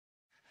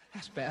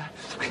That's better.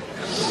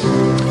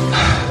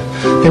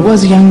 There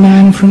was a young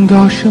man from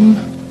Gosham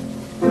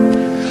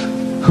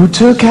who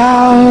took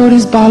out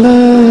his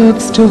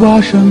bollocks to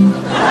wash 'em.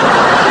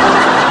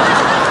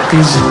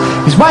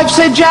 His wife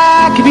said,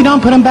 Jack, if you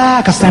don't put 'em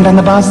back, I'll stand on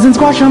the buses and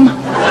squash 'em.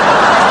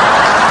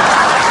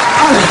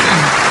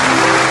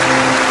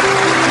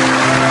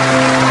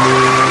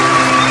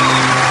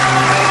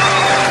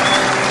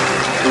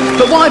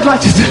 But what I'd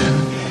like to do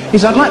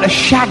is I'd like to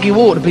shag you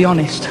all, to be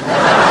honest.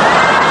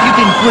 You've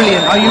been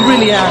brilliant, oh, you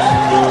really have.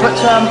 But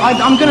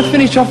I'm going to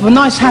finish off with a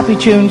nice happy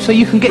tune so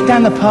you can get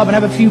down the pub and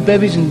have a few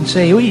bevies and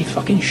say, oh, you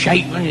fucking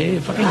shape, you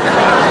fucking...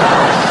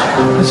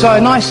 And so a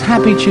nice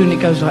happy tune that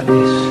goes like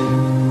this.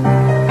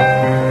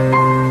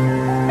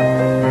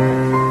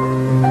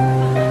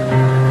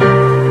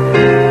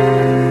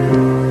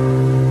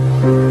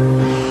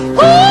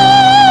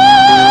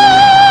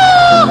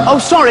 Oh,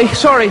 sorry. I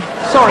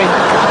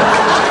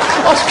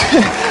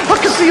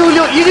can see you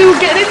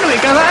getting into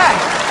it, go like that.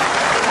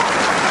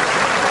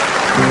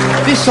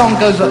 This song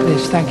goes like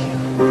this, thank you.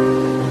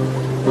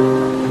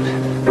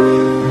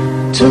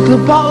 Took a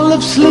bottle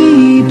of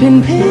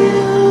sleeping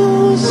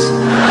pills.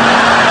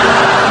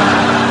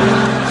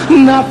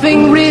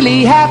 Nothing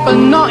really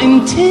happened, not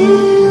until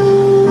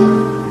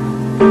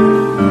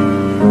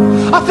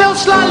I felt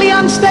slightly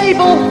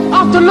unstable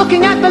after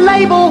looking at the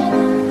label.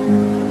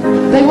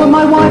 They were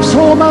my wife's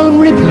hormone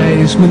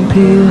replacement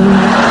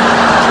pills.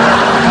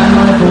 And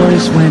my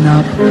voice went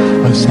up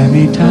a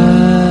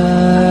semitone.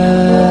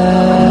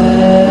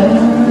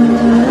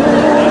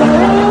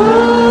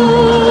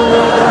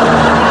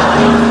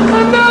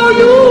 And now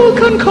you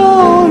can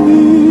call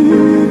me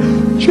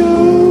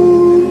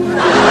Joe.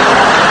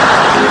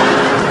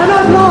 And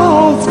I've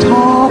lost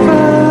half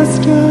a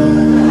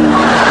stone.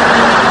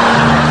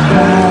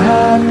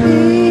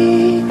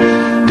 Happy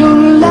go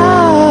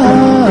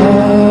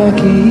lucky,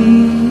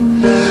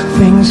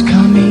 things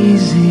come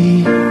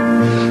easy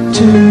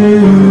to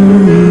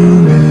me,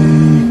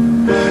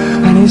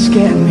 and it's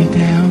getting me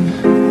down.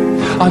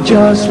 I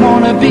just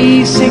wanna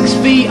be 6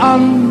 feet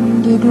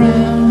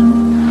underground.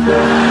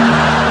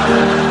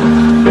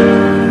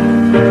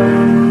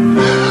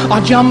 I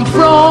jumped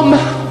from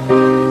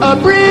a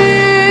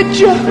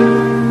bridge,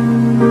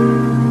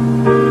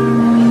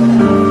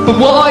 but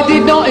what I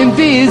did not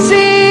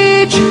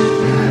envisage,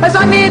 as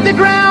I neared the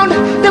ground,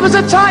 there was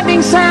a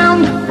tightening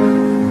sound.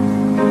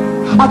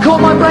 I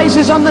caught my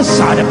braces on the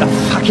side of the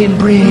fucking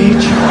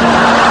bridge.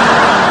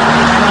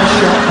 I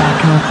shot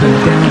back up and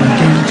down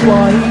again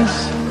twice.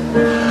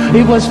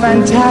 It was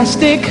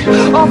fantastic,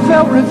 I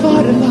felt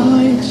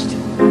revitalised.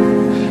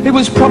 It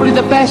was probably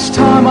the best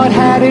time I'd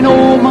had in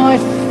all my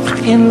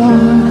fucking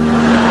life.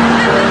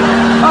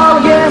 Oh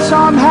yes,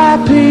 I'm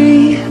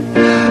happy,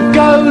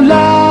 go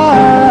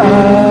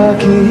lucky,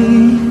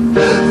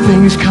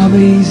 things come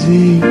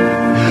easy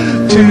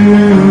to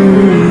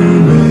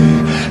me.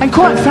 And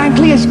quite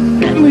frankly, it's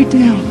getting me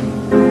down.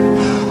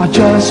 I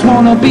just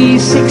wanna be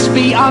 6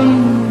 feet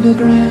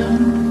underground.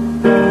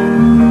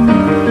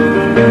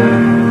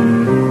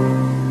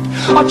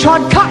 I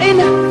tried cutting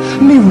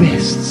me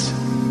wrists.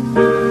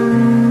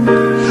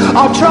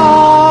 I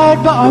tried,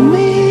 but I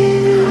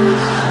missed.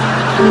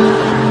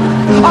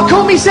 I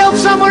caught myself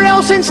somewhere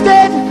else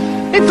instead.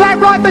 In fact,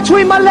 right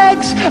between my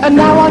legs. And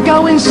now I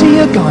go and see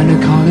a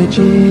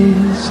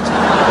gynecologist.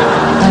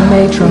 And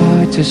they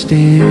tried to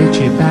stitch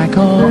it back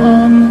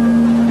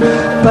on,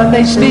 but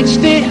they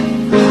stitched it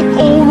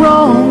all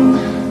wrong.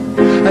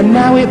 And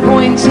now it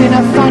points in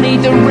a funny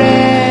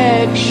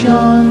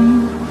direction.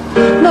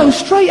 No,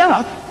 straight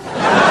up.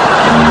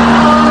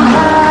 I'm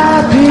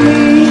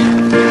happy,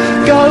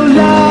 go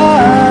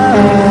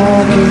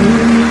lucky.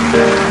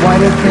 Why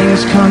do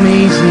things come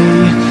easy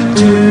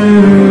to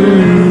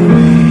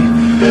me?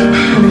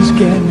 And it's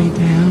getting me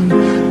down.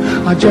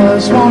 I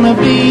just wanna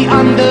be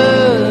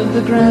under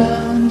the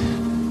ground.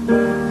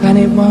 And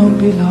it won't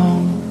be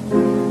long.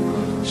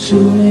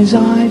 Soon as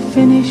I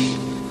finish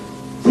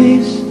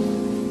this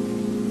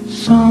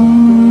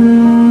song.